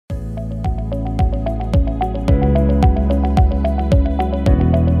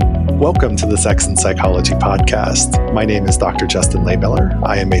Welcome to the Sex and Psychology podcast. My name is Dr. Justin Lehmiller.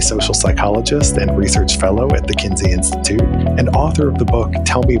 I am a social psychologist and research fellow at the Kinsey Institute and author of the book,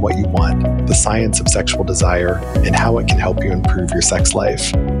 Tell Me What You Want, The Science of Sexual Desire and How It Can Help You Improve Your Sex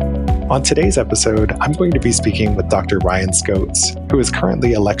Life. On today's episode, I'm going to be speaking with Dr. Ryan Scoats, who is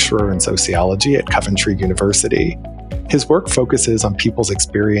currently a lecturer in sociology at Coventry University. His work focuses on people's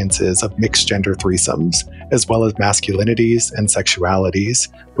experiences of mixed-gender threesomes, as well as masculinities and sexualities,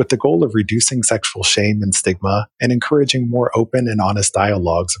 with the goal of reducing sexual shame and stigma and encouraging more open and honest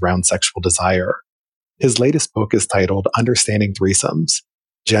dialogues around sexual desire. His latest book is titled Understanding Threesomes: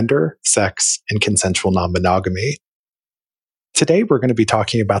 Gender, Sex, and Consensual Non-Monogamy. Today, we're going to be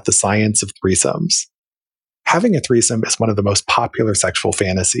talking about the science of threesomes. Having a threesome is one of the most popular sexual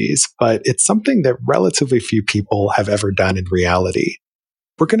fantasies, but it's something that relatively few people have ever done in reality.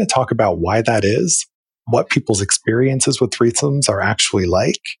 We're going to talk about why that is, what people's experiences with threesomes are actually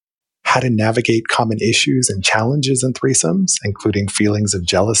like, how to navigate common issues and challenges in threesomes, including feelings of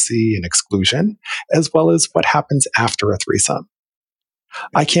jealousy and exclusion, as well as what happens after a threesome.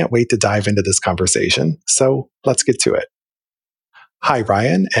 I can't wait to dive into this conversation, so let's get to it. Hi,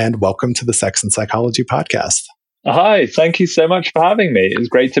 Ryan, and welcome to the Sex and Psychology podcast. Hi, thank you so much for having me. It's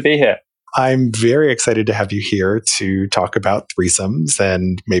great to be here. I'm very excited to have you here to talk about threesomes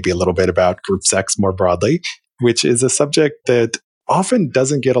and maybe a little bit about group sex more broadly, which is a subject that often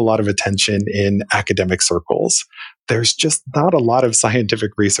doesn't get a lot of attention in academic circles. There's just not a lot of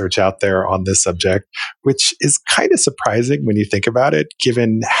scientific research out there on this subject, which is kind of surprising when you think about it,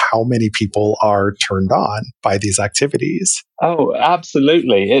 given how many people are turned on by these activities. Oh,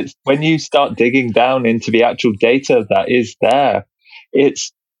 absolutely. It's when you start digging down into the actual data that is there,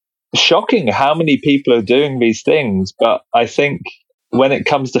 it's shocking how many people are doing these things. But I think when it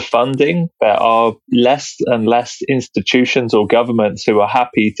comes to funding, there are less and less institutions or governments who are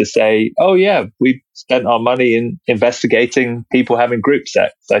happy to say, oh, yeah, we spent our money in investigating people having group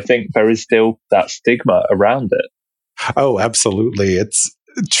sex. I think there is still that stigma around it. Oh, absolutely. It's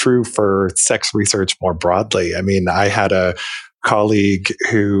true for sex research more broadly. I mean, I had a colleague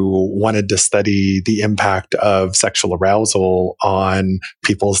who wanted to study the impact of sexual arousal on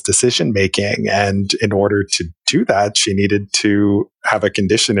people's decision making. And in order to do that, she needed to have a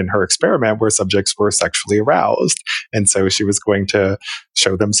condition in her experiment where subjects were sexually aroused. And so she was going to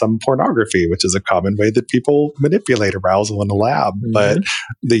show them some pornography, which is a common way that people manipulate arousal in a lab. Mm-hmm. But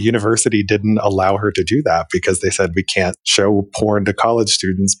the university didn't allow her to do that because they said, we can't show porn to college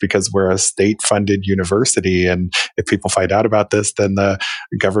students because we're a state-funded university. And if people find out about this, then the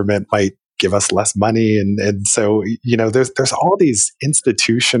government might give us less money. And so, you know, there's all these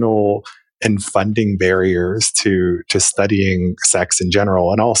institutional and funding barriers to studying sex in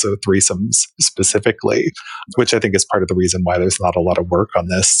general, and also threesomes specifically, which I think is part of the reason why there's not a lot of work on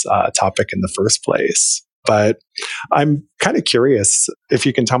this topic in the first place. But I'm kind of curious if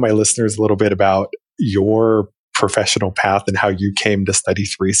you can tell my listeners a little bit about your professional path and how you came to study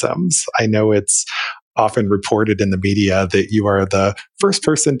threesomes. I know it's often reported in the media that you are the first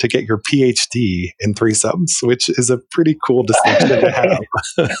person to get your PhD in threesomes, which is a pretty cool distinction to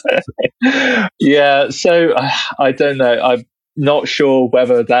have. Yeah, so I don't know. I'm not sure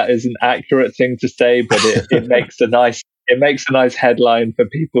whether that is an accurate thing to say, but it makes a nice headline for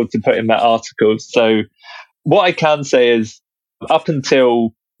people to put in their articles. So what I can say is, up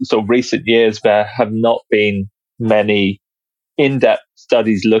until sort of recent years, there have not been many in-depth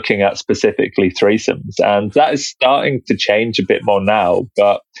studies looking at specifically threesomes, and that is starting to change a bit more now.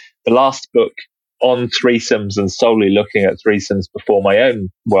 But the last book on threesomes and solely looking at threesomes before my own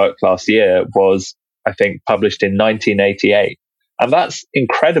work last year was, I think, published in 1988. And that's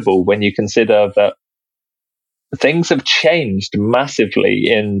incredible when you consider that things have changed massively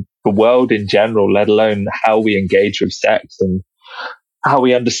in the world in general, let alone how we engage with sex and how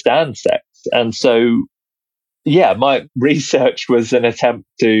we understand sex. And so, yeah, my research was an attempt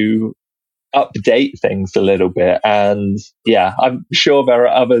to update things a little bit. And yeah, I'm sure there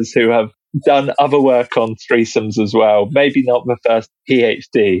are others who have done other work on threesomes as well. Maybe not the first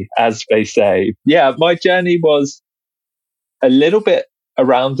PhD, as they say. Yeah, my journey was a little bit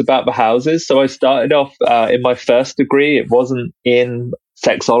around about the houses. So I started off in my first degree. It wasn't in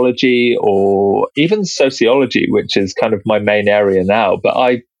sexology or even sociology, which is kind of my main area now. But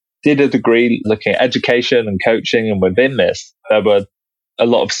I did a degree looking at education and coaching. And within this, there were a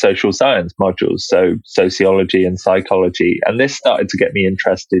lot of social science modules, so sociology and psychology. And this started to get me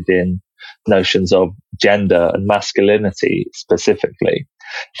interested in notions of gender and masculinity specifically.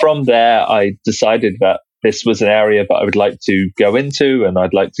 From there, I decided that this was an area that I would like to go into, and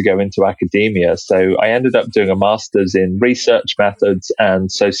I'd like to go into academia. So I ended up doing a master's in research methods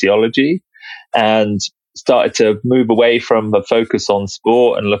and sociology, and started to move away from the focus on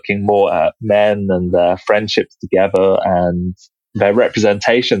sport and looking more at men and their friendships together and their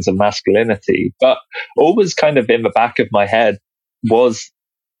representations of masculinity. But always kind of in the back of my head was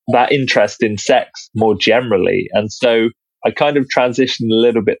that interest in sex more generally. And so I kind of transitioned a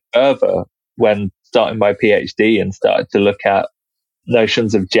little bit further when starting my PhD and started to look at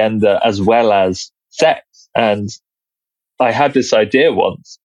notions of gender as well as sex. And I had this idea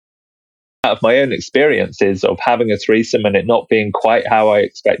once, out of my own experiences of having a threesome and it not being quite how I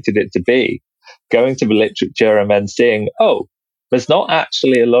expected it to be, going to the literature and then seeing, oh, there's not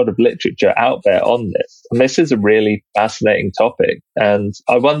actually a lot of literature out there on this. And this is a really fascinating topic. And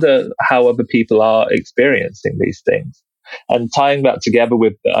I wonder how other people are experiencing these things. And tying that together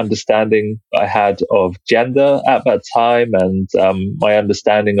with the understanding I had of gender at that time and my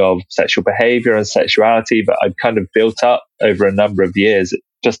understanding of sexual behavior and sexuality that I'd kind of built up over a number of years,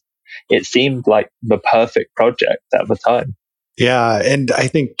 it seemed like the perfect project at the time. Yeah. And I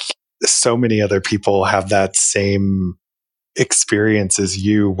think so many other people have that same experience as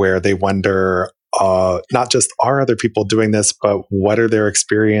you, where they wonder, not just are other people doing this, but what are their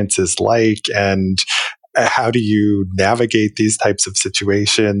experiences like? And how do you navigate these types of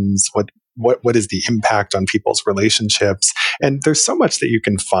situations? What is the impact on people's relationships? And there's so much that you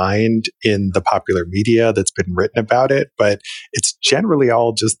can find in the popular media that's been written about it, but it's generally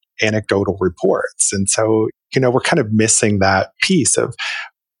all just anecdotal reports. And so, we're kind of missing that piece of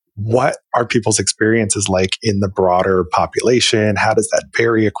what are people's experiences like in the broader population? How does that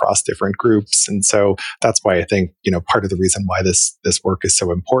vary across different groups? And so that's why I think, part of the reason why this work is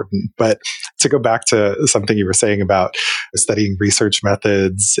so important. But to go back to something you were saying about studying research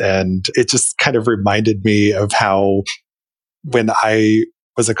methods, and it just kind of reminded me of how when I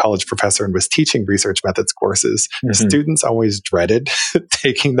was a college professor and was teaching research methods courses, students always dreaded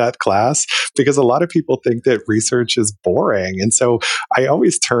taking that class because a lot of people think that research is boring. And so I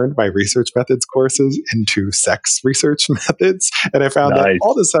always turned my research methods courses into sex research methods. And I found that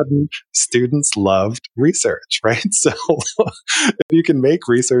all of a sudden students loved research, right? So if you can make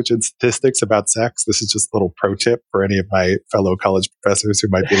research and statistics about sex, this is just a little pro tip for any of my fellow college professors who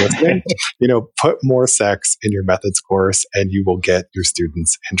might be listening, put more sex in your methods course and you will get your students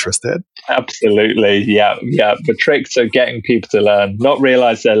interested. Absolutely. Yeah. The tricks are getting people to learn, not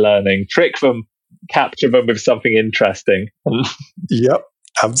realize they're learning, trick them, capture them with something interesting. Yep,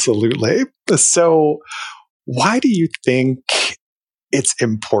 absolutely. So why do you think it's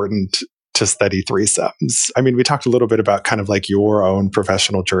important to study threesomes? I mean, we talked a little bit about kind of like your own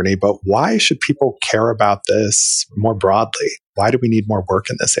professional journey, but why should people care about this more broadly? Why do we need more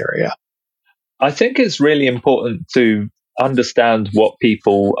work in this area? I think it's really important to understand what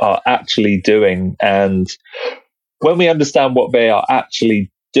people are actually doing. And when we understand what they are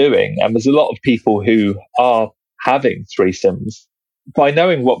actually doing, and there's a lot of people who are having threesomes, by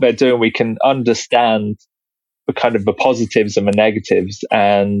knowing what they're doing, we can understand the kind of the positives and the negatives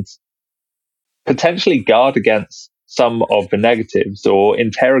and potentially guard against some of the negatives or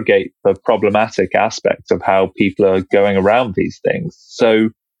interrogate the problematic aspects of how people are going around these things. So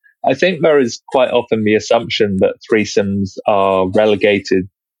I think there is quite often the assumption that threesomes are relegated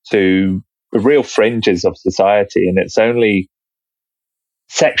to the real fringes of society, and it's only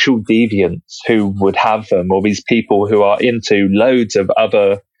sexual deviants who would have them, or these people who are into loads of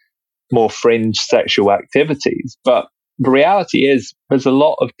other more fringe sexual activities. But the reality is there's a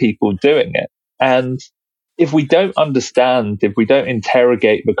lot of people doing it. And if we don't understand, if we don't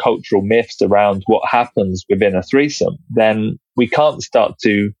interrogate the cultural myths around what happens within a threesome, then we can't start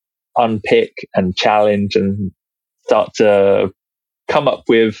to unpick and challenge and start to come up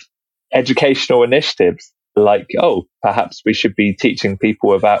with educational initiatives like, oh, perhaps we should be teaching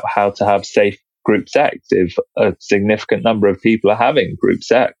people about how to have safe group sex if a significant number of people are having group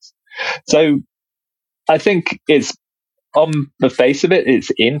sex. So I think it's, on the face of it, it's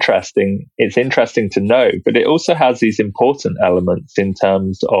interesting. It's interesting to know, but it also has these important elements in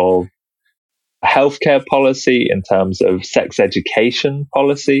terms of healthcare policy, in terms of sex education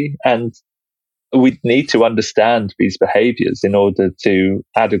policy, and we need to understand these behaviors in order to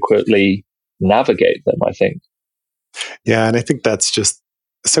adequately navigate them, I think. Yeah, and I think that's just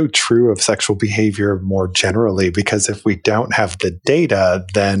so true of sexual behavior more generally, because if we don't have the data,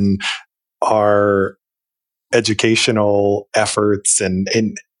 then our educational efforts and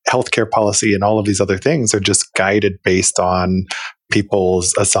healthcare policy and all of these other things are just guided based on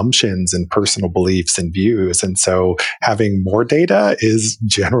people's assumptions and personal beliefs and views. And so having more data is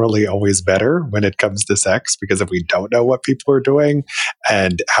generally always better when it comes to sex, because if we don't know what people are doing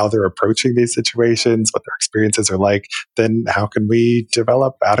and how they're approaching these situations, what their experiences are like, then how can we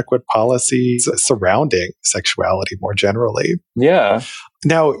develop adequate policies surrounding sexuality more generally? Yeah.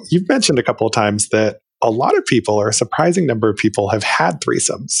 Now, you've mentioned a couple of times that a lot of people, or a surprising number of people, have had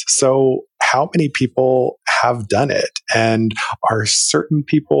threesomes. So how many people have done it? And are certain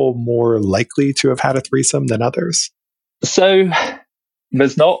people more likely to have had a threesome than others? So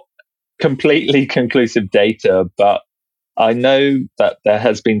there's not completely conclusive data, but I know that there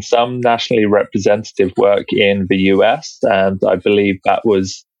has been some nationally representative work in the US, and I believe that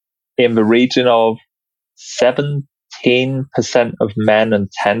was in the region of 17% of men and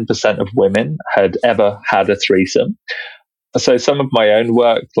 10% of women had ever had a threesome. So some of my own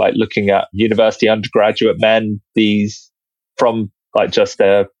work, like looking at university undergraduate men, these from like just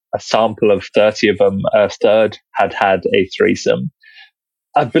a sample of 30 of them, a third had had a threesome.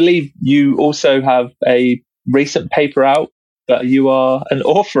 I believe you also have a recent paper out that you are an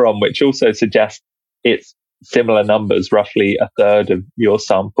author on, which also suggests it's similar numbers, roughly a third of your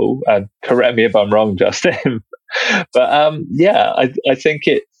sample. And correct me if I'm wrong, Justin. But yeah, I think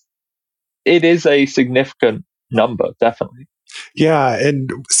it is a significant number, definitely. Yeah. And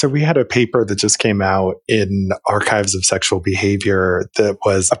so we had a paper that just came out in Archives of Sexual Behavior that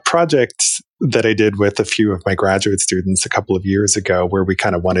was a project that I did with a few of my graduate students a couple of years ago, where we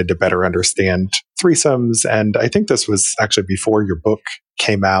kind of wanted to better understand threesomes. And I think this was actually before your book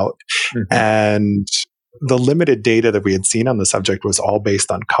came out. Mm-hmm. And the limited data that we had seen on the subject was all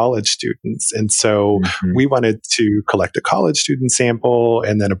based on college students. And so we wanted to collect a college student sample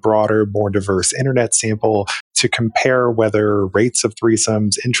and then a broader, more diverse internet sample to compare whether rates of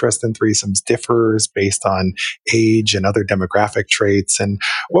threesomes, interest in threesomes differs based on age and other demographic traits. And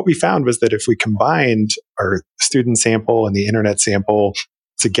what we found was that if we combined our student sample and the internet sample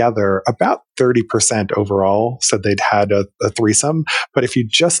together, about 30% overall said they'd had a threesome. But if you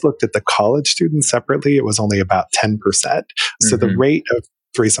just looked at the college students separately, it was only about 10%. So the rate of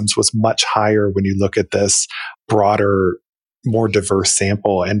threesomes was much higher when you look at this broader, more diverse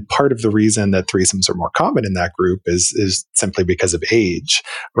sample. And part of the reason that threesomes are more common in that group is simply because of age,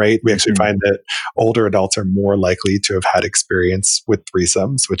 right? We actually find that older adults are more likely to have had experience with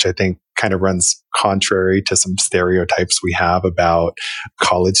threesomes, which I think kind of runs contrary to some stereotypes we have about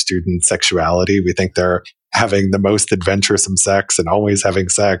college student sexuality. We think they're having the most adventuresome sex and always having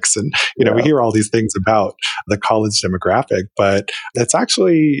sex. And, we hear all these things about the college demographic, but it's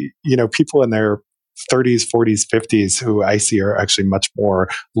actually, people in their 30s, 40s, 50s who I see are actually much more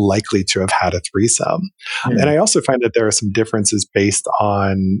likely to have had a threesome. And I also find that there are some differences based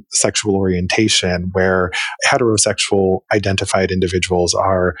on sexual orientation, where heterosexual identified individuals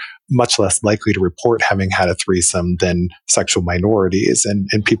are much less likely to report having had a threesome than sexual minorities. And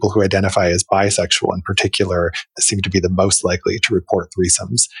people who identify as bisexual in particular seem to be the most likely to report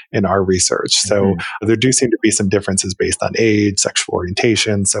threesomes in our research. So there do seem to be some differences based on age, sexual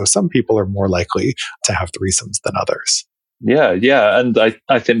orientation. So some people are more likely to have threesomes than others. Yeah. And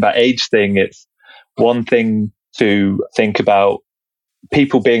I think that age thing, it's one thing to think about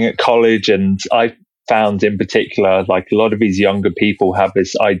people being at college, and I found in particular, like a lot of these younger people have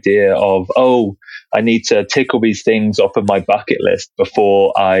this idea of, I need to tick all these things off of my bucket list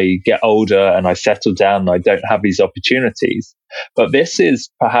before I get older and I settle down and I don't have these opportunities. But this is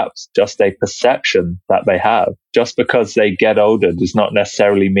perhaps just a perception that they have. Just because they get older does not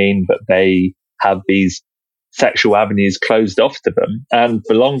necessarily mean that they have these sexual avenues closed off to them. And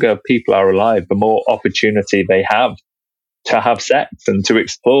the longer people are alive, the more opportunity they have to have sex and to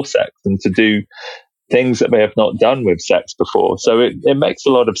explore sex and to do things that they have not done with sex before. So it makes a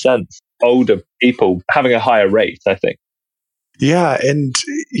lot of sense. Older people having a higher rate, I think. Yeah. And,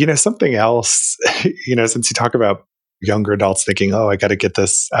 something else, since you talk about younger adults thinking, I got to get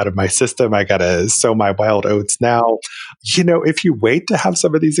this out of my system, I got to sow my wild oats now. If you wait to have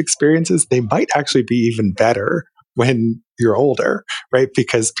some of these experiences, they might actually be even better when you're older, right?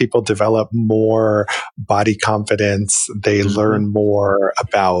 Because people develop more body confidence. They learn more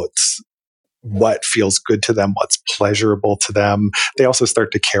about what feels good to them, what's pleasurable to them. They also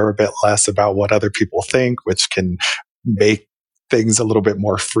start to care a bit less about what other people think, which can make things a little bit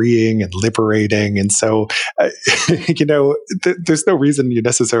more freeing and liberating. And so, there's no reason you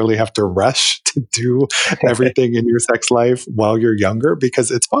necessarily have to rush to do everything in your sex life while you're younger,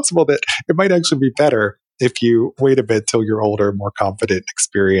 because it's possible that it might actually be better if you wait a bit till you're older, more confident,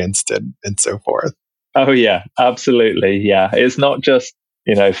 experienced, and so forth. Oh, yeah, absolutely. Yeah. It's not just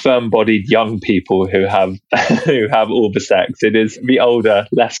firm-bodied young people who have who have all the sex. It is the older,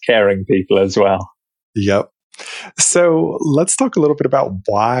 less caring people as well. Yep. So let's talk a little bit about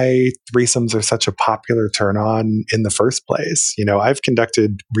why threesomes are such a popular turn on in the first place. I've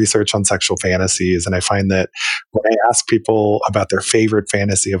conducted research on sexual fantasies, and I find that when I ask people about their favorite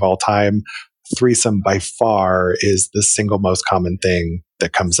fantasy of all time, threesome by far is the single most common thing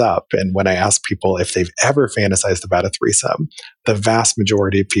that comes up. And when I ask people if they've ever fantasized about a threesome, the vast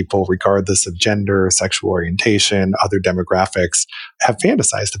majority of people, regardless of gender, sexual orientation, other demographics, have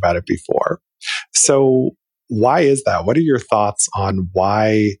fantasized about it before. So why is that? What are your thoughts on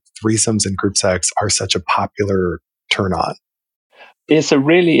why threesomes and group sex are such a popular turn on? It's a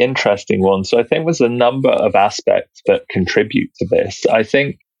really interesting one. So I think there's a number of aspects that contribute to this. I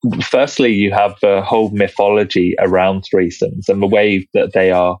think, firstly, you have the whole mythology around threesomes and the way that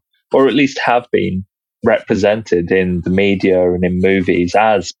they are, or at least have been, represented in the media and in movies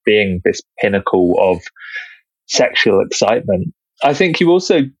as being this pinnacle of sexual excitement. I think you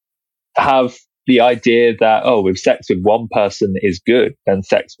also have the idea that, if sex with one person is good, then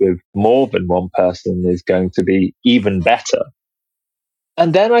sex with more than one person is going to be even better.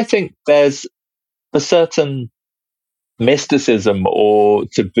 And then I think there's a certain mysticism or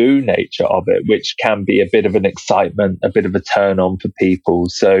taboo nature of it, which can be a bit of an excitement, a bit of a turn on for people.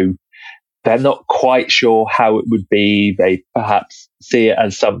 So they're not quite sure how it would be. They perhaps see it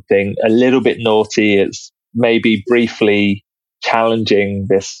as something a little bit naughty. It's maybe briefly challenging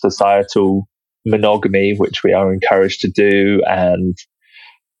this societal monogamy, which we are encouraged to do. And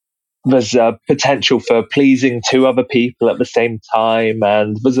there's a potential for pleasing two other people at the same time.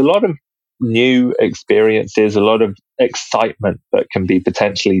 And there's a lot of new experiences, a lot of excitement that can be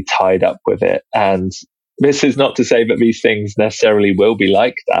potentially tied up with it. And this is not to say that these things necessarily will be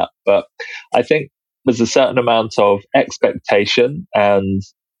like that, but I think there's a certain amount of expectation and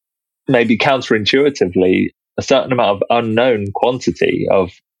maybe counterintuitively a certain amount of unknown quantity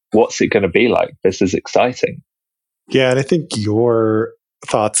of what's it going to be like. This is exciting. Yeah, and I think your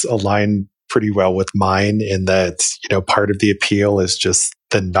thoughts align pretty well with mine in that, part of the appeal is just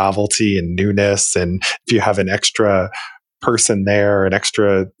the novelty and newness. And if you have an extra person there, an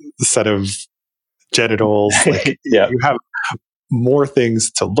extra set of genitals, yeah. You have more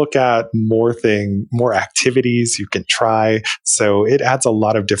things to look at, more activities you can try. So it adds a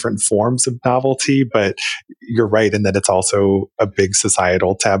lot of different forms of novelty, but you're right in that it's also a big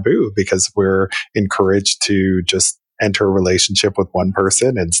societal taboo because we're encouraged to just enter a relationship with one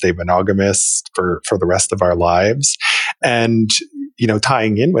person and stay monogamous for the rest of our lives. And,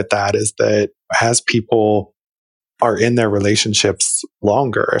 tying in with that is that as people are in their relationships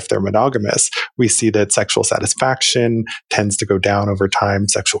longer, if they're monogamous, we see that sexual satisfaction tends to go down over time.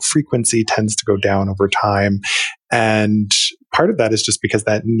 Sexual frequency tends to go down over time. And part of that is just because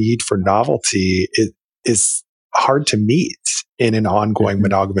that need for novelty is hard to meet in an ongoing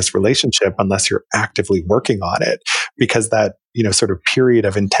monogamous relationship unless you're actively working on it. Because that, sort of period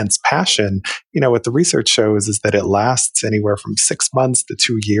of intense passion, what the research shows is that it lasts anywhere from 6 months to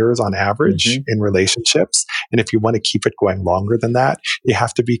 2 years on average in relationships. And if you want to keep it going longer than that, you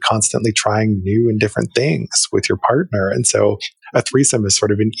have to be constantly trying new and different things with your partner. And so a threesome is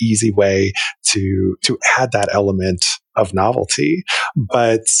sort of an easy way to add that element of novelty.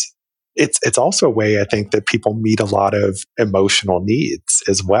 But it's also a way, I think, that people meet a lot of emotional needs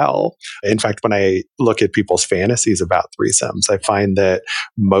as well. In fact, when I look at people's fantasies about threesomes, I find that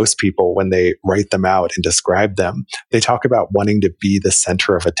most people, when they write them out and describe them, they talk about wanting to be the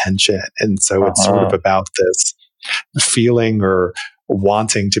center of attention. And so it's sort of about this feeling or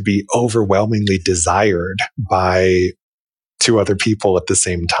wanting to be overwhelmingly desired by two other people at the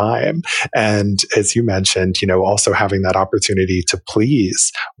same time. And as you mentioned, also having that opportunity to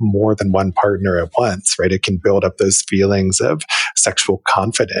please more than one partner at once, right? It can build up those feelings of sexual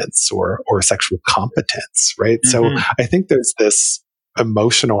confidence or sexual competence, right? So I think there's this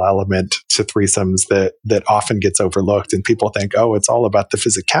emotional element to threesomes that often gets overlooked, and people think, it's all about the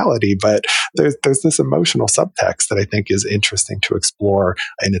physicality, but there's this emotional subtext that I think is interesting to explore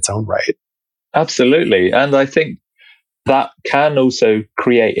in its own right. Absolutely. And I think that can also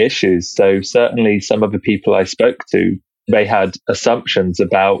create issues. So certainly some of the people I spoke to, they had assumptions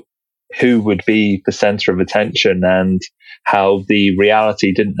about who would be the center of attention and how the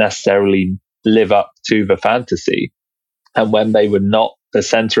reality didn't necessarily live up to the fantasy. And when they were not the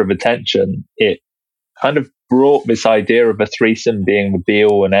center of attention, it kind of brought this idea of a threesome being the be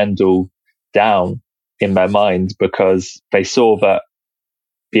all and end all down in their mind, because they saw that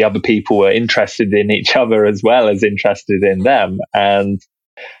the other people were interested in each other as well as interested in them. And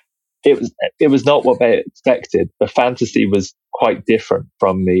it was not what they expected. The fantasy was quite different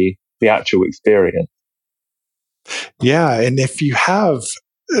from the actual experience. Yeah. And if you have,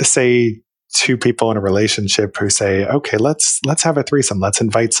 say, two people in a relationship who say, okay, let's have a threesome, let's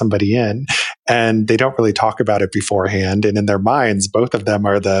invite somebody in, and they don't really talk about it beforehand, and in their minds both of them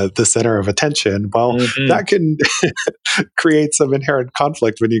are the center of attention, well, that can create some inherent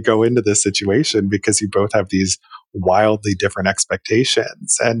conflict when you go into this situation, because you both have these wildly different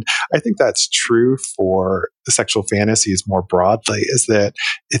expectations. And I think that's true for the sexual fantasies more broadly, is that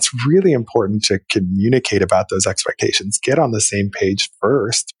it's really important to communicate about those expectations, get on the same page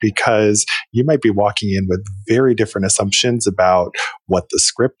first, because you might be walking in with very different assumptions about what the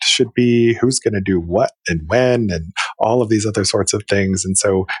script should be, who's going to do what and when, and all of these other sorts of things. And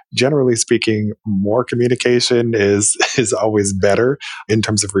so generally speaking, more communication is always better in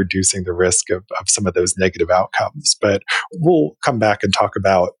terms of reducing the risk of some of those negative outcomes. But we'll come back and talk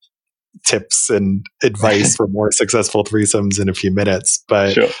about tips and advice for more successful threesomes in a few minutes.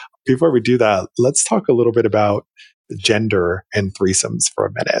 But Sure. Before we do that, let's talk a little bit about gender and threesomes for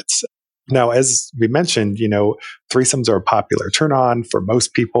a minute. Now, as we mentioned, threesomes are a popular turn on for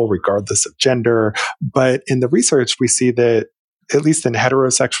most people, regardless of gender. But in the research, we see that at least in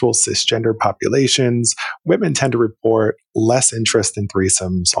heterosexual cisgender populations, women tend to report less interest in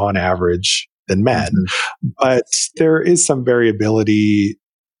threesomes on average than men. But there is some variability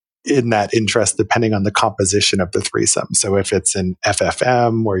in that interest depending on the composition of the threesome. So if it's an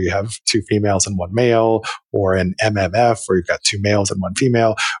FFM where you have two females and one male, or an MMF where you've got two males and one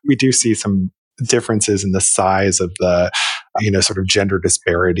female, we do see some differences in the size of the, sort of gender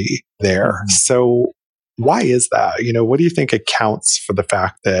disparity there. So why is that? What do you think accounts for the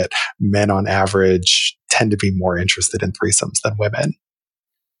fact that men on average tend to be more interested in threesomes than women?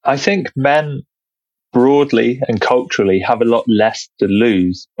 I think men broadly and culturally have a lot less to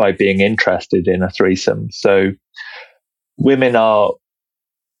lose by being interested in a threesome. So women are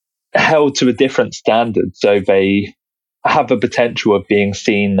held to a different standard. So they have a potential of being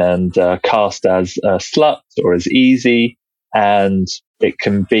seen and cast as sluts or as easy, and it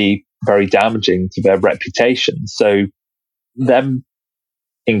can be very damaging to their reputation. So them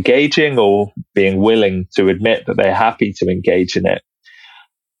engaging or being willing to admit that they're happy to engage in it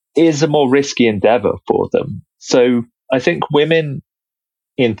is a more risky endeavor for them. So I think women,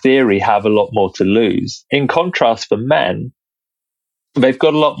 in theory, have a lot more to lose. In contrast, for men, they've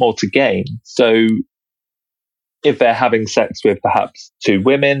got a lot more to gain. So if they're having sex with perhaps two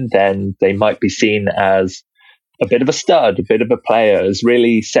women, then they might be seen as a bit of a stud, a bit of a player, as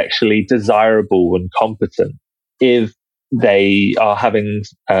really sexually desirable and competent. If they are having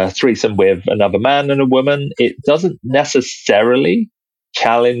a threesome with another man and a woman, it doesn't necessarily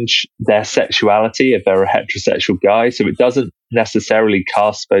challenge their sexuality if they're a heterosexual guy. So it doesn't necessarily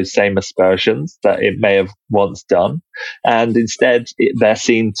cast those same aspersions that it may have once done. And instead, they're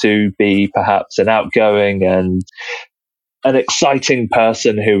seen to be perhaps an outgoing and an exciting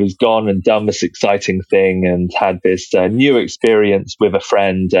person who has gone and done this exciting thing and had this new experience with a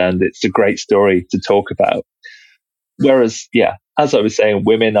friend. And it's a great story to talk about. Whereas, as I was saying,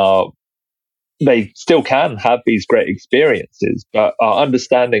 they still can have these great experiences, but our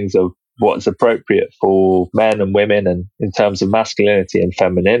understandings of what's appropriate for men and women and in terms of masculinity and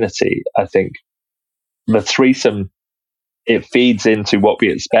femininity, I think the threesome, it feeds into what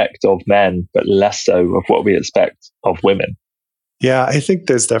we expect of men, but less so of what we expect of women. Yeah, I think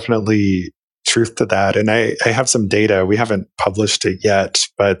there's definitely truth to that. And I have some data. We haven't published it yet,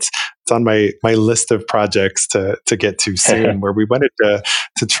 but it's on my list of projects to get to soon, where we wanted to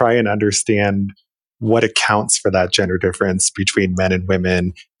try and understand what accounts for that gender difference between men and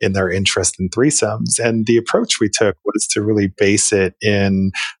women in their interest in threesomes. And the approach we took was to really base it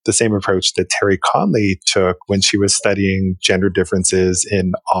in the same approach that Terry Conley took when she was studying gender differences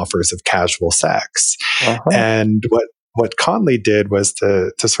in offers of casual sex. And what Conley did was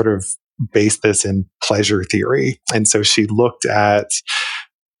to sort of base this in pleasure theory. And so she looked at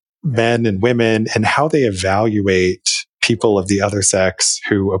men and women and how they evaluate people of the other sex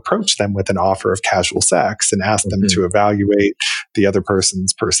who approach them with an offer of casual sex, and asked them to evaluate the other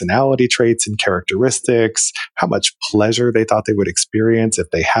person's personality traits and characteristics, how much pleasure they thought they would experience if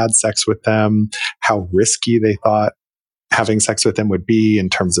they had sex with them, how risky they thought having sex with them would be in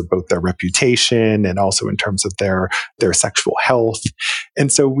terms of both their reputation and also in terms of their sexual health.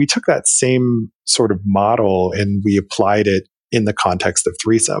 And so we took that same sort of model and we applied it in the context of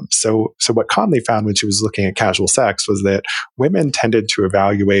threesomes. So what Conley found when she was looking at casual sex was that women tended to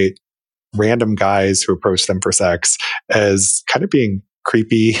evaluate random guys who approached them for sex as kind of being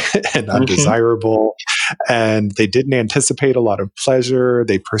creepy and undesirable. and they didn't anticipate a lot of pleasure.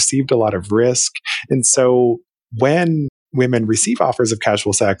 They perceived a lot of risk. And so when women receive offers of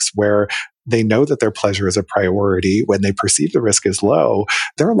casual sex where they know that their pleasure is a priority, when they perceive the risk is low,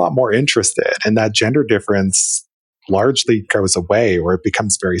 they're a lot more interested. And that gender difference largely goes away or it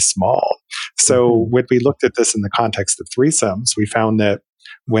becomes very small. So when we looked at this in the context of threesomes, we found that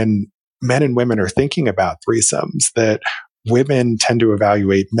when men and women are thinking about threesomes, that women tend to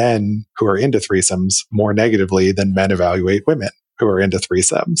evaluate men who are into threesomes more negatively than men evaluate women who are into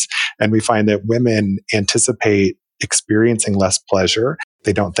threesomes. And we find that women anticipate experiencing less pleasure.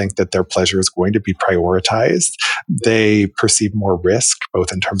 They don't think that their pleasure is going to be prioritized. They perceive more risk,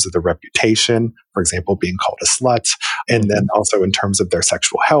 both in terms of their reputation, for example, being called a slut, and then also in terms of their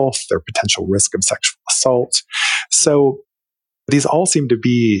sexual health, their potential risk of sexual assault. So these all seem to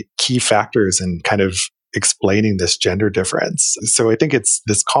be key factors in kind of explaining this gender difference. So I think it's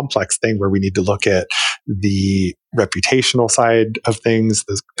this complex thing where we need to look at the reputational side of things,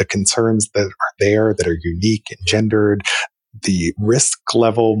 the concerns that are there that are unique and gendered, the risk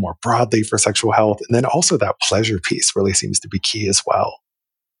level more broadly for sexual health, and then also that pleasure piece really seems to be key as well.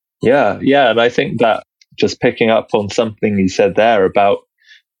 Yeah. And I think that just picking up on something you said there about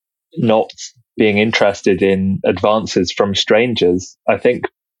not being interested in advances from strangers, I think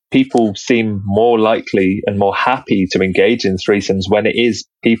people seem more likely and more happy to engage in threesomes when it is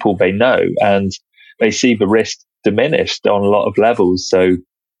people they know, and they see the risk diminished on a lot of levels. So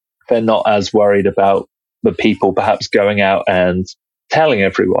they're not as worried about the people perhaps going out and telling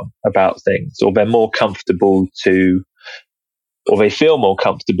everyone about things, or they're more comfortable to, or they feel more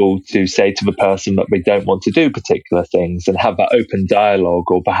comfortable to say to the person that they don't want to do particular things and have that open dialogue,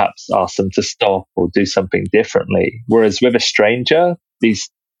 or perhaps ask them to stop or do something differently. Whereas with a stranger, these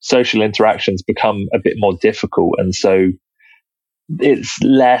social interactions become a bit more difficult. And so it's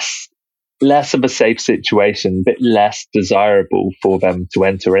less of a safe situation, a bit less desirable for them to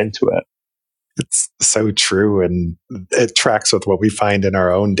enter into it. It's so true. And it tracks with what we find in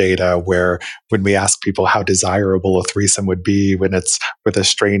our own data, where when we ask people how desirable a threesome would be when it's with a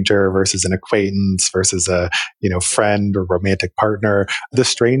stranger versus an acquaintance versus a friend or romantic partner, the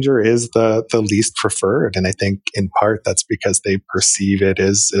stranger is the least preferred. And I think in part that's because they perceive it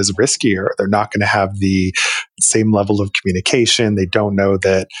as riskier. They're not going to have the same level of communication. They don't know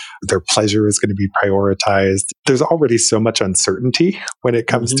that their pleasure is going to be prioritized. There's already so much uncertainty when it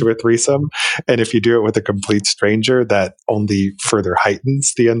comes to a threesome. And if you do it with a complete stranger, that only further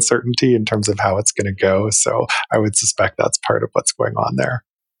heightens the uncertainty in terms of how it's going to go. So I would suspect that's part of what's going on there.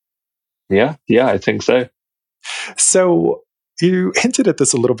 Yeah, I think so. So you hinted at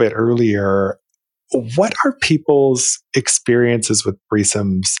this a little bit earlier. What are people's experiences with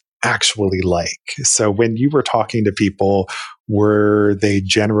threesomes actually like? So when you were talking to people, were they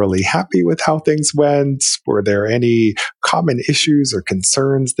generally happy with how things went? Were there any common issues or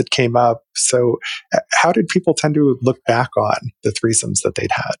concerns that came up? So how did people tend to look back on the threesomes that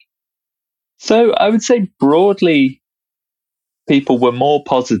they'd had? So I would say broadly, people were more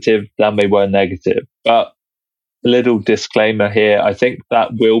positive than they were negative. But a little disclaimer here, I think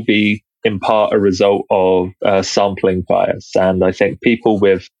that will be in part a result of sampling bias. And I think people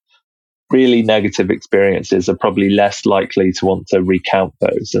with really negative experiences are probably less likely to want to recount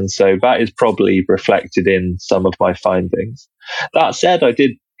those. And so that is probably reflected in some of my findings. That said, I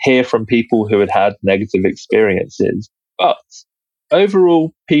did hear from people who had negative experiences, but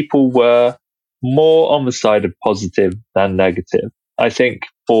overall, people were more on the side of positive than negative. I think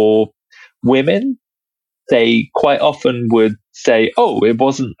for women, they quite often would say, oh, it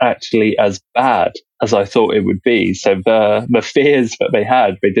wasn't actually as bad as I thought it would be. So the fears that they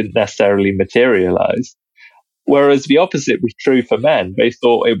had, they didn't necessarily materialize. Whereas the opposite was true for men. They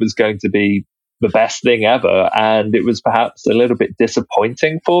thought it was going to be the best thing ever, and it was perhaps a little bit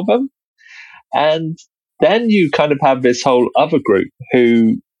disappointing for them. And then you kind of have this whole other group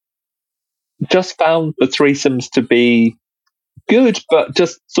who just found the threesomes to be good, but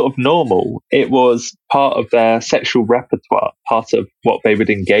just sort of normal. It was part of their sexual repertoire, part of what they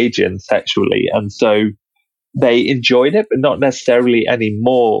would engage in sexually. And so they enjoyed it, but not necessarily any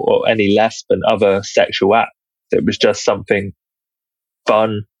more or any less than other sexual acts. It was just something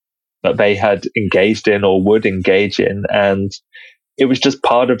fun that they had engaged in or would engage in. And it was just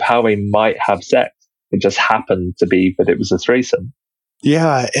part of how they might have sex. It just happened to be that it was a threesome.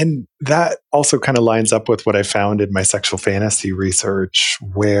 Yeah, and that also kind of lines up with what I found in my sexual fantasy research,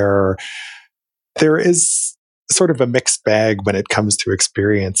 where there is sort of a mixed bag when it comes to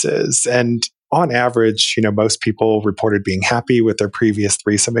experiences. And on average, most people reported being happy with their previous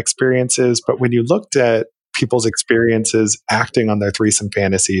threesome experiences. But when you looked at people's experiences acting on their threesome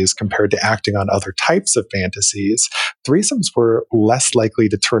fantasies compared to acting on other types of fantasies, threesomes were less likely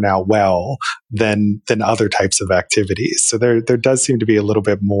to turn out well than other types of activities. So there does seem to be a little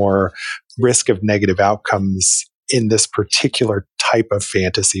bit more risk of negative outcomes in this particular type of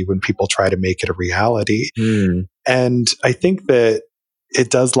fantasy when people try to make it a reality. And I think that it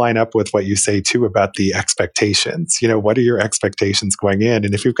does line up with what you say too about the expectations. What are your expectations going in?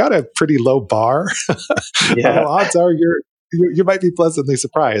 And if you've got a pretty low bar, well, odds are you might be pleasantly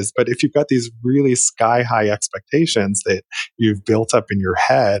surprised. But if you've got these really sky high expectations that you've built up in your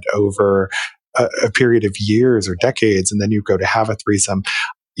head over a period of years or decades, and then you go to have a threesome,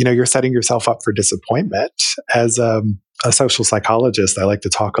 you're setting yourself up for disappointment. As a social psychologist, I like to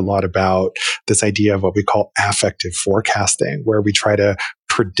talk a lot about this idea of what we call affective forecasting, where we try to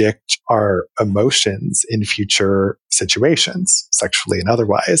predict our emotions in future situations, sexually and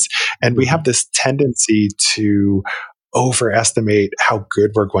otherwise. And we have this tendency to overestimate how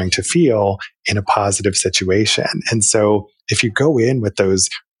good we're going to feel in a positive situation. And so if you go in with those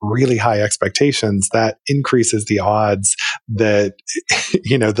really high expectations, that increases the odds that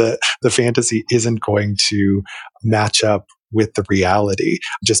the fantasy isn't going to match up with the reality,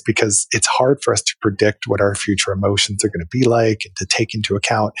 just because it's hard for us to predict what our future emotions are going to be like and to take into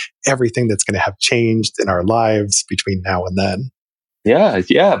account everything that's going to have changed in our lives between now and then. Yeah,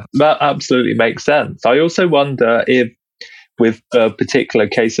 that absolutely makes sense. I also wonder if, with a particular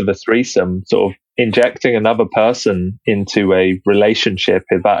case of a threesome, sort of injecting another person into a relationship,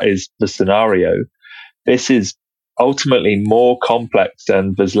 if that is the scenario, this is ultimately more complex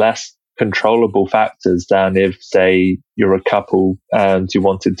and there's less controllable factors than if, say, you're a couple and you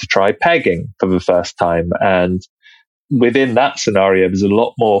wanted to try pegging for the first time. And within that scenario, there's a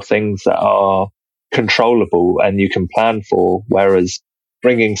lot more things that are controllable and you can plan for, whereas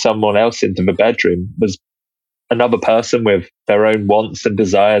bringing someone else into the bedroom was another person with their own wants and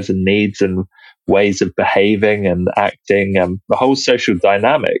desires and needs and ways of behaving and acting and the whole social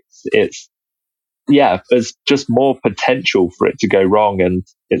dynamics. There's just more potential for it to go wrong, and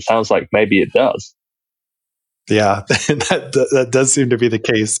it sounds like maybe it does. Yeah, that does seem to be the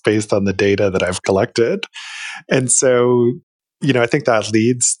case based on the data that I've collected. And so, I think that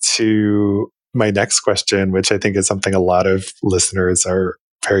leads to my next question, which I think is something a lot of listeners are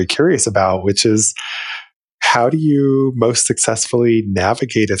very curious about, which is, how do you most successfully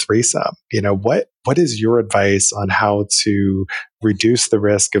navigate a threesome? What is your advice on how to reduce the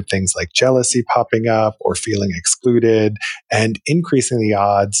risk of things like jealousy popping up or feeling excluded, and increasing the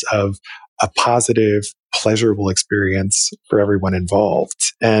odds of a positive, pleasurable experience for everyone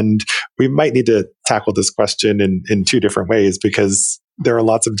involved? And we might need to tackle this question in two different ways, because there are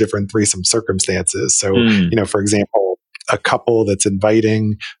lots of different threesome circumstances. So, for example, a couple that's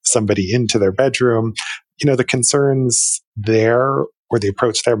inviting somebody into their bedroom, the concerns there or the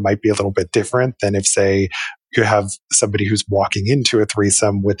approach there might be a little bit different than if, say, you have somebody who's walking into a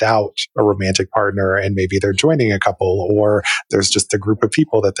threesome without a romantic partner and maybe they're joining a couple, or there's just a group of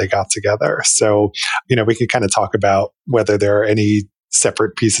people that they got together. So, we can kind of talk about whether there are any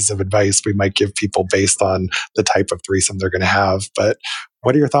separate pieces of advice we might give people based on the type of threesome they're going to have. But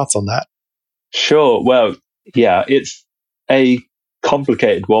what are your thoughts on that? Sure. Well, yeah, it's a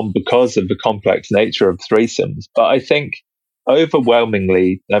complicated one because of the complex nature of threesomes. But I think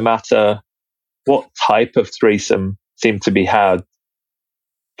overwhelmingly, no matter what type of threesome seemed to be had,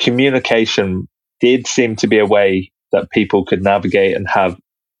 communication did seem to be a way that people could navigate and have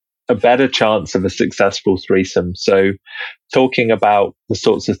a better chance of a successful threesome. So talking about the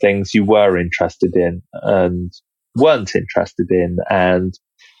sorts of things you were interested in and weren't interested in, and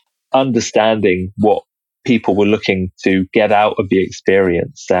understanding what people were looking to get out of the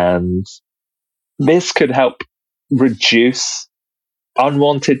experience. And this could help reduce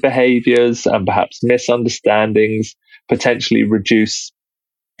unwanted behaviors and perhaps misunderstandings, potentially reduce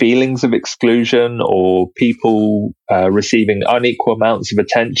feelings of exclusion or people receiving unequal amounts of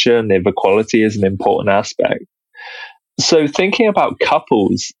attention if equality is an important aspect. So thinking about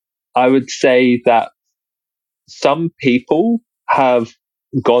couples, I would say that some people have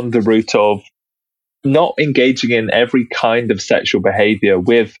gone the route of not engaging in every kind of sexual behavior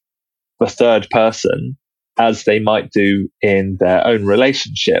with the third person as they might do in their own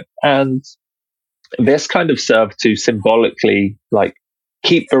relationship. And this kind of served to symbolically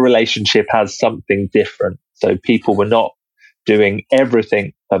keep the relationship as something different. So people were not doing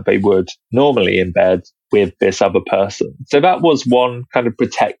everything that they would normally in bed with this other person. So that was one kind of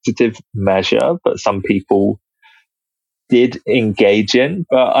protective measure that some people did engage in.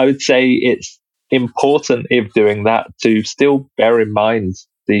 But I would say it's important, if doing that, to still bear in mind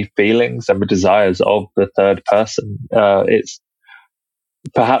the feelings and the desires of the third person. It's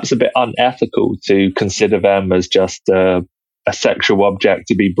perhaps a bit unethical to consider them as just a sexual object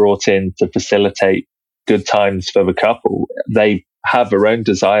to be brought in to facilitate good times for the couple. They have their own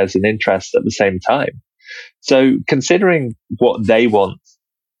desires and interests at the same time. So considering what they want,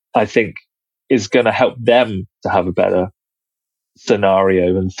 I think, is going to help them to have a better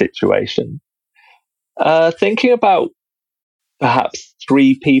scenario and situation. Thinking about perhaps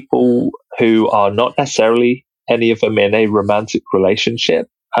three people who are not necessarily any of them in a romantic relationship,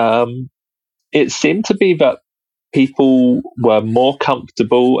 it seemed to be that people were more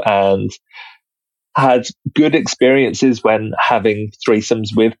comfortable and had good experiences when having threesomes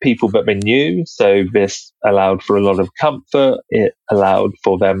with people that they knew. So this allowed for a lot of comfort. It allowed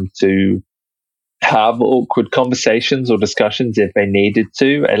for them to have awkward conversations or discussions if they needed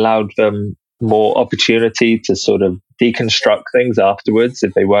to. It allowed them more opportunity to sort of deconstruct things afterwards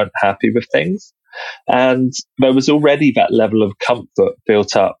if they weren't happy with things. And there was already that level of comfort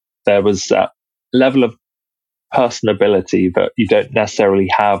built up. There was that level of personability that you don't necessarily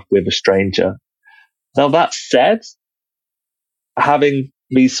have with a stranger. Now, that said, having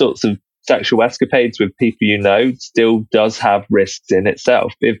these sorts of sexual escapades with people you know still does have risks in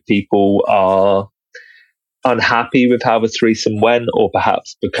itself. If people are unhappy with how the threesome went, or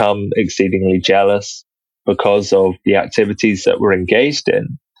perhaps become exceedingly jealous because of the activities that were engaged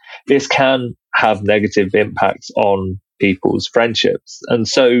in, this can have negative impacts on people's friendships. And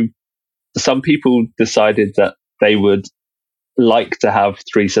so some people decided that they would like to have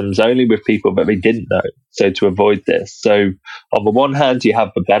threesomes only with people that they didn't know, so to avoid this. So on the one hand, you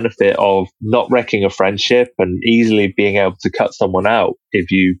have the benefit of not wrecking a friendship and easily being able to cut someone out if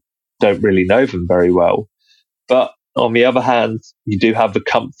you don't really know them very well. But on the other hand, you do have the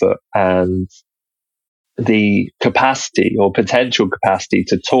comfort and the capacity or potential capacity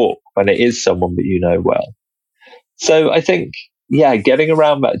to talk when it is someone that you know well. So I think, getting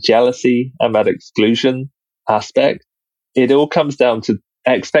around that jealousy and that exclusion aspect, it all comes down to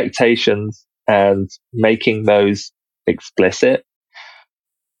expectations and making those explicit,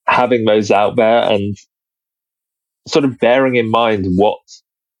 having those out there, and sort of bearing in mind what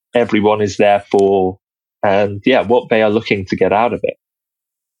everyone is there for and, what they are looking to get out of it.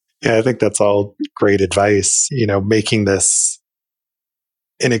 Yeah, I think that's all great advice. Making this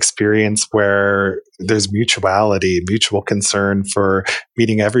an experience where there's mutuality, mutual concern for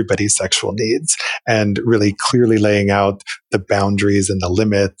meeting everybody's sexual needs, and really clearly laying out the boundaries and the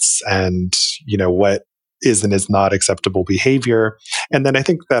limits and, what is and is not acceptable behavior. And then I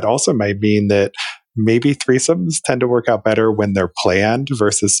think that also might mean that maybe threesomes tend to work out better when they're planned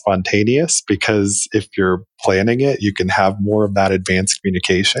versus spontaneous, because if you're planning it, you can have more of that advanced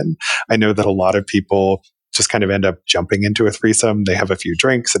communication. I know that a lot of people just kind of end up jumping into a threesome. They have a few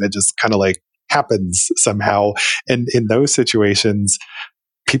drinks and it just kind of like happens somehow. And in those situations,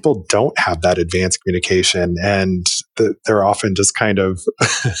 people don't have that advanced communication, and they're often just kind of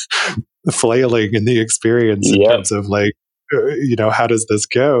flailing in the experience in terms of like, how does this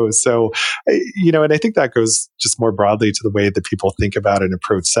go? So, and I think that goes just more broadly to the way that people think about and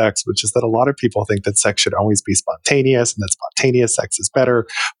approach sex, which is that a lot of people think that sex should always be spontaneous and that spontaneous sex is better.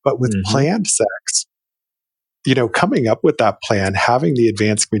 But with planned sex, coming up with that plan, having the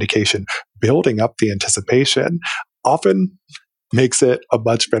advanced communication, building up the anticipation, often makes it a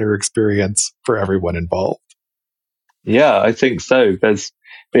much better experience for everyone involved. Yeah, I think so. There's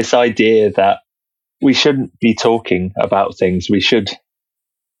this idea that we shouldn't be talking about things. We should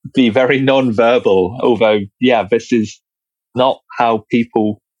be very non-verbal, although, this is not how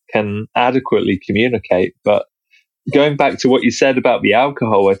people can adequately communicate. But going back to what you said about the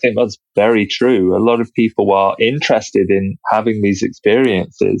alcohol, I think that's very true. A lot of people are interested in having these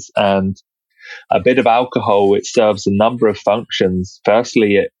experiences, and a bit of alcohol, it serves a number of functions.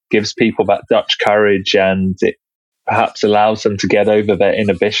 Firstly, it gives people that Dutch courage, and it perhaps allows them to get over their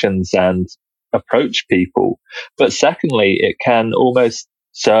inhibitions and approach people. But secondly, it can almost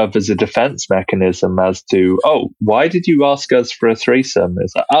serve as a defense mechanism as to, why did you ask us for a threesome?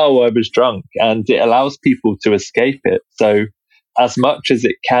 It's like, I was drunk. And it allows people to escape it. So as much as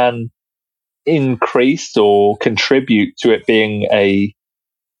it can increase or contribute to it being a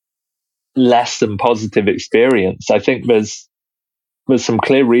less than positive experience, I think there's some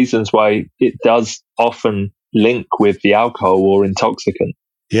clear reasons why it does often link with the alcohol or intoxicant.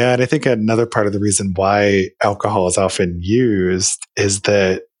 Yeah, and I think another part of the reason why alcohol is often used is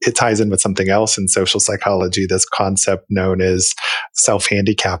that it ties in with something else in social psychology, this concept known as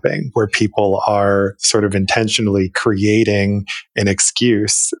self-handicapping, where people are sort of intentionally creating an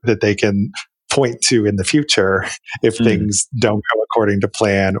excuse that they can point to in the future if things don't go according to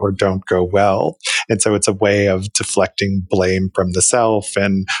plan or don't go well. And so it's a way of deflecting blame from the self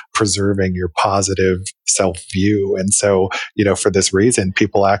and preserving your positive self view. And so, for this reason,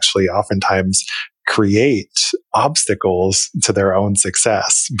 people actually oftentimes create obstacles to their own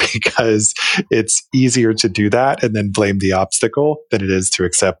success because it's easier to do that and then blame the obstacle than it is to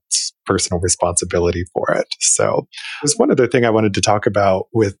accept personal responsibility for it. So there's one other thing I wanted to talk about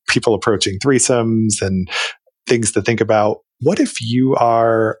with people approaching threesomes and things to think about. What if you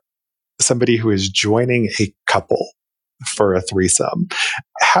are somebody who is joining a couple for a threesome?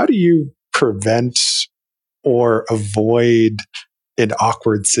 How do you prevent or avoid an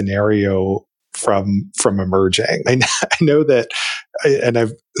awkward scenario from emerging? I know that, and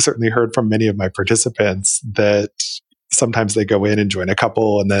I've certainly heard from many of my participants that sometimes they go in and join a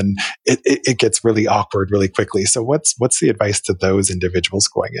couple and then it gets really awkward really quickly. So what's the advice to those individuals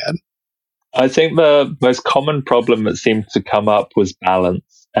going in? I think the most common problem that seemed to come up was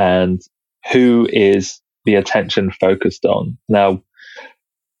balance and who is the attention focused on. Now,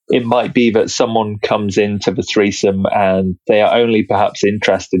 it might be that someone comes into the threesome and they are only perhaps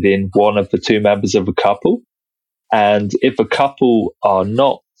interested in one of the two members of a couple. And if a couple are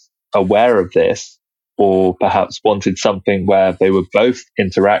not aware of this, or perhaps wanted something where they were both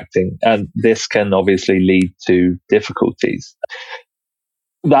interacting, and this can obviously lead to difficulties.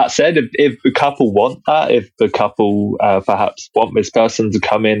 That said, if the couple want that, if the couple perhaps want this person to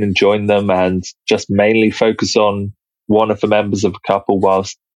come in and join them and just mainly focus on one of the members of the couple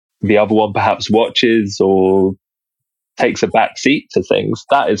whilst the other one perhaps watches or takes a back seat to things,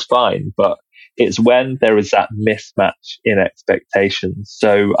 that is fine. But it's when there is that mismatch in expectations.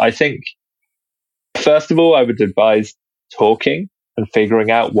 So I think, first of all, I would advise talking and figuring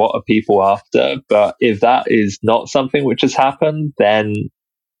out what are people after. But if that is not something which has happened, then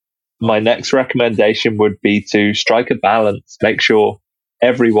my next recommendation would be to strike a balance, make sure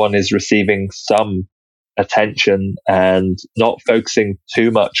everyone is receiving some attention and not focusing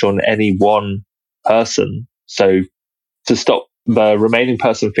too much on any one person. So to stop the remaining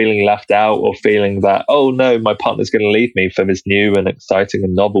person feeling left out or feeling that, oh no, my partner's going to leave me for this new and exciting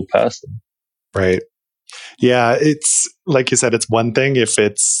and novel person. Right. Yeah, it's like you said, it's one thing if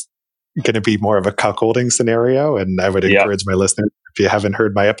it's going to be more of a cuckolding scenario. And I would encourage my listeners, if you haven't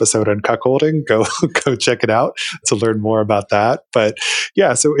heard my episode on cuckolding, go check it out to learn more about that. But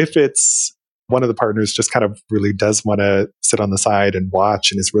yeah, so if it's one of the partners just kind of really does want to sit on the side and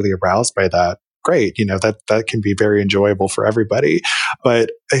watch and is really aroused by that, great. That can be very enjoyable for everybody.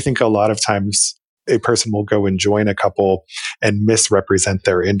 But I think a lot of times a person will go and join a couple and misrepresent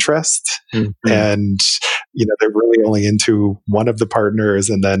their interest. Mm-hmm. And, they're really only into one of the partners.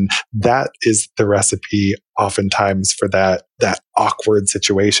 And then that is the recipe oftentimes for that awkward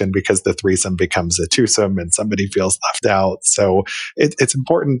situation because the threesome becomes a twosome and somebody feels left out. So it's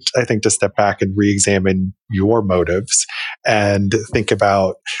important, I think, to step back and re-examine your motives and think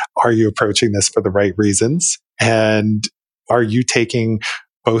about, are you approaching this for the right reasons? And are you taking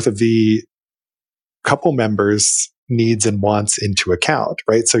both of the couple members' needs and wants into account,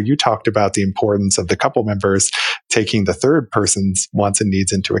 right? So you talked about the importance of the couple members taking the third person's wants and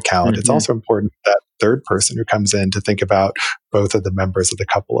needs into account. Mm-hmm. It's also important that third person who comes in to think about both of the members of the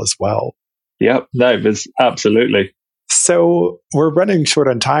couple as well. Yep, no, there's absolutely. So we're running short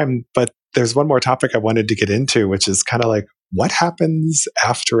on time, but there's one more topic I wanted to get into, which is kind of like, what happens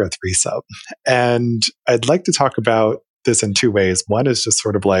after a threesome? And I'd like to talk about this in two ways. One is just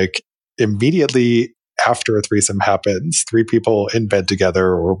sort of like, immediately after a threesome happens, three people in bed together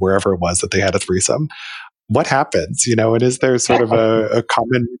or wherever it was that they had a threesome, what happens? And is there sort of a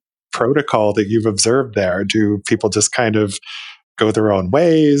common protocol that you've observed there? Do people just kind of go their own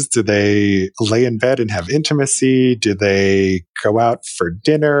ways? Do they lay in bed and have intimacy? Do they go out for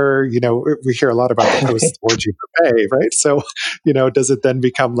dinner? We hear a lot about the post-orgy buffet, right? So, does it then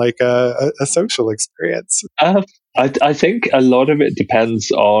become like a social experience? I think a lot of it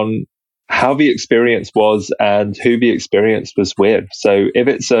depends on how the experience was and who the experience was with. So if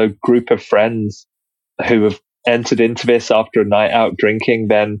it's a group of friends who have entered into this after a night out drinking,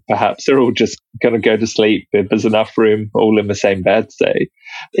 then perhaps they're all just going to go to sleep if there's enough room, all in the same bed, say.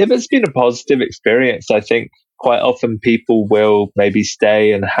 If it's been a positive experience, I think quite often people will maybe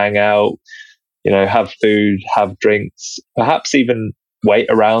stay and hang out, have food, have drinks, perhaps even wait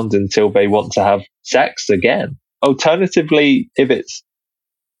around until they want to have sex again. Alternatively,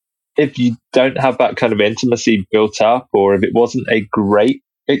 if you don't have that kind of intimacy built up, or if it wasn't a great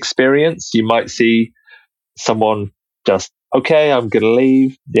experience, you might see someone just, okay, I'm going to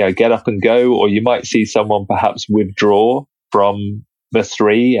leave, get up and go. Or you might see someone perhaps withdraw from the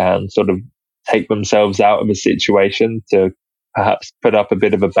three and sort of take themselves out of a situation, to perhaps put up a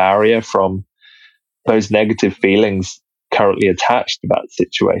bit of a barrier from those negative feelings currently attached to that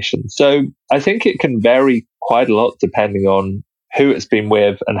situation. So I think it can vary quite a lot depending on who it's been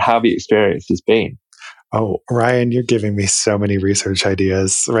with and how the experience has been. Oh, Ryan, you're giving me so many research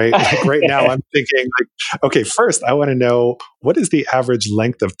ideas, right? Like right now I'm thinking like, okay, first I want to know, what is the average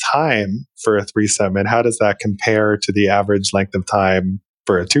length of time for a threesome, and how does that compare to the average length of time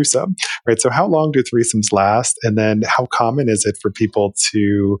for a twosome, right? So how long do threesomes last? And then how common is it for people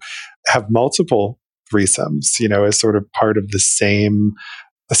to have multiple threesomes, as sort of part of the same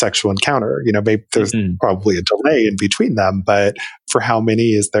sexual encounter? Maybe there's probably a delay in between them, but for how many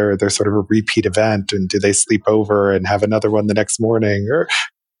is there's sort of a repeat event, and do they sleep over and have another one the next morning? Or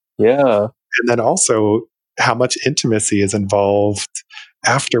yeah, and then also how much intimacy is involved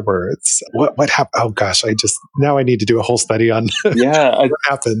afterwards? What happened? Oh gosh, now I need to do a whole study on what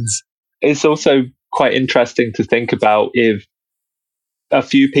happens. It's also quite interesting to think about if a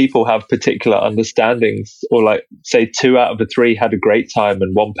few people have particular understandings, or like say 2 out of the 3 had a great time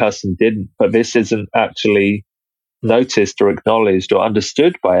and one person didn't, but this isn't actually noticed or acknowledged or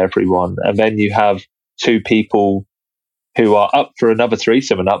understood by everyone. And then you have 2 people who are up for another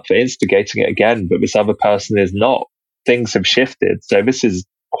threesome and up for instigating it again, but this other person is not. Things have shifted. So this is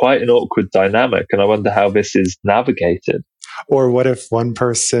quite an awkward dynamic, and I wonder how this is navigated. Or what if one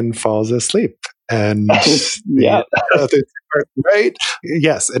person falls asleep and yeah, right?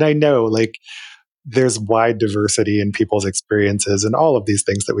 Yes, and I know like there's wide diversity in people's experiences, and all of these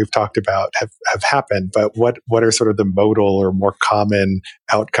things that we've talked about have happened. But what are sort of the modal or more common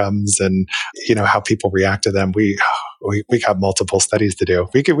outcomes, and how people react to them? We got multiple studies to do.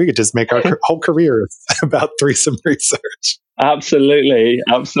 We could just make our whole careers about threesome research. Absolutely.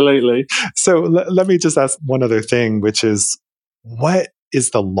 So let me just ask one other thing, which is, what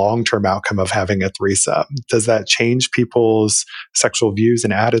is the long-term outcome of having a threesome? Does that change people's sexual views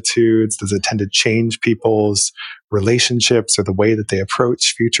and attitudes? Does it tend to change people's relationships or the way that they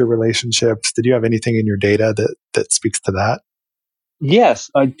approach future relationships? Did you have anything in your data that speaks to that?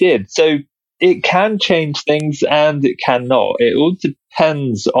 Yes, I did. So it can change things and it cannot. It all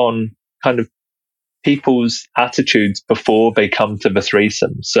depends on kind of people's attitudes before they come to the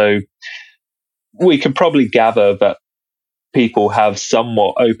threesome. So we can probably gather that people have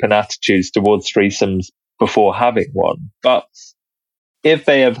somewhat open attitudes towards threesomes before having one. But if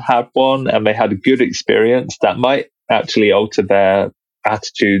they have had one and they had a good experience, that might actually alter their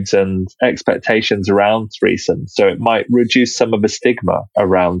attitudes and expectations around threesomes. So it might reduce some of the stigma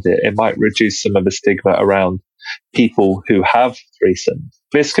around it. It might reduce some of the stigma around people who have threesomes.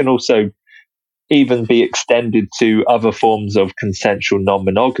 This can also even be extended to other forms of consensual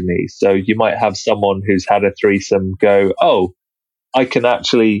non-monogamy. So you might have someone who's had a threesome go, oh, I can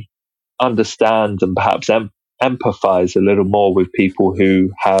actually understand and perhaps empathize a little more with people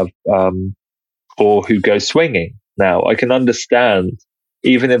who have or who go swinging. Now, I can understand,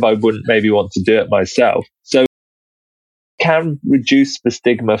 even if I wouldn't maybe want to do it myself. So it can reduce the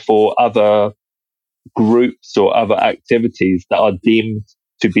stigma for other groups or other activities that are deemed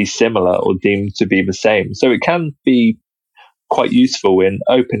to be similar or deemed to be the same. So it can be quite useful in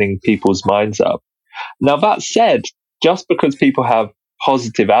opening people's minds up. Now, that said, just because people have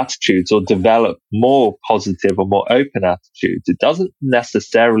positive attitudes or develop more positive or more open attitudes, it doesn't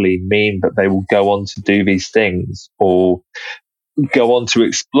necessarily mean that they will go on to do these things or go on to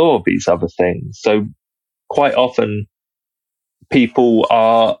explore these other things. So quite often people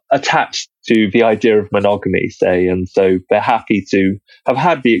are attached to the idea of monogamy, say, and so they're happy to have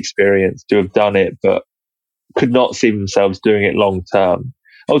had the experience, to have done it, but could not see themselves doing it long term.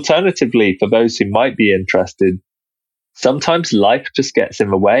 Alternatively, for those who might be interested, sometimes life just gets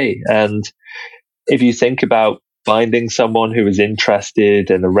in the way. And if you think about finding someone who is interested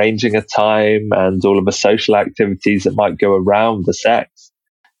and arranging a time and all of the social activities that might go around the sex,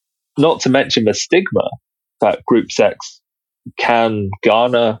 not to mention the stigma that group sex can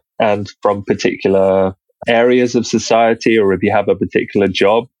garner, and from particular areas of society, or if you have a particular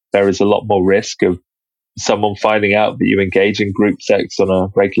job, there is a lot more risk of someone finding out that you engage in group sex on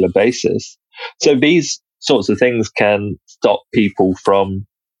a regular basis. So these sorts of things can stop people from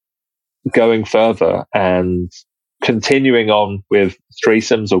going further and continuing on with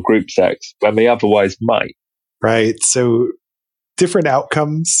threesomes or group sex when they otherwise might. Right. So different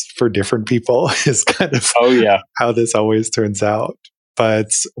outcomes for different people is kind of how this always turns out.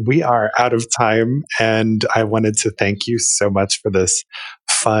 But we are out of time, and I wanted to thank you so much for this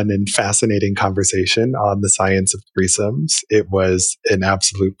fun and fascinating conversation on the science of threesomes. It was an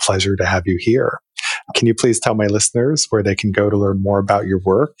absolute pleasure to have you here. Can you please tell my listeners where they can go to learn more about your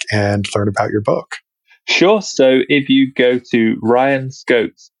work and learn about your book? Sure. So if you go to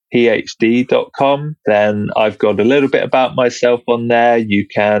ryanscoatsphd.com, then I've got a little bit about myself on there. You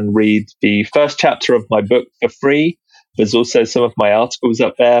can read the first chapter of my book for free. There's also some of my articles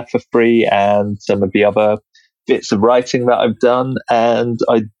up there for free and some of the other bits of writing that I've done. And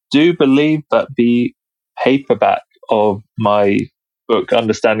I do believe that the paperback of my book,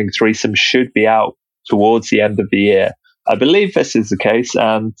 Understanding Threesomes, should be out towards the end of the year. I believe this is the case.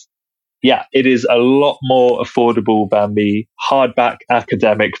 And yeah, it is a lot more affordable than the hardback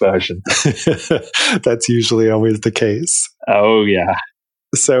academic version. That's usually always the case. Oh, yeah.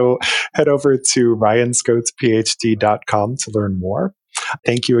 So head over to ryanscoatsphd.com to learn more.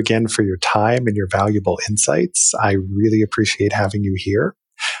 Thank you again for your time and your valuable insights. I really appreciate having you here.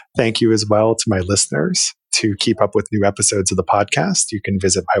 Thank you as well to my listeners. To keep up with new episodes of the podcast, you can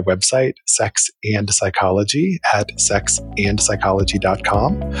visit my website, Sex and Psychology, at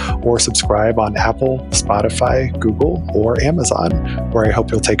sexandpsychology.com, or subscribe on Apple, Spotify, Google, or Amazon, where I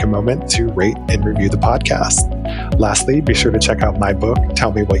hope you'll take a moment to rate and review the podcast. Lastly, be sure to check out my book,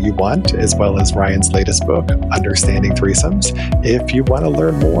 Tell Me What You Want, as well as Ryan's latest book, Understanding Threesomes, if you want to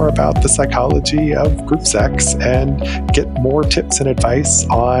learn more about the psychology of group sex and get more tips and advice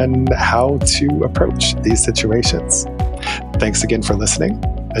on how to approach these situations. Thanks again for listening.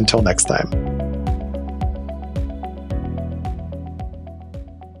 Until next time.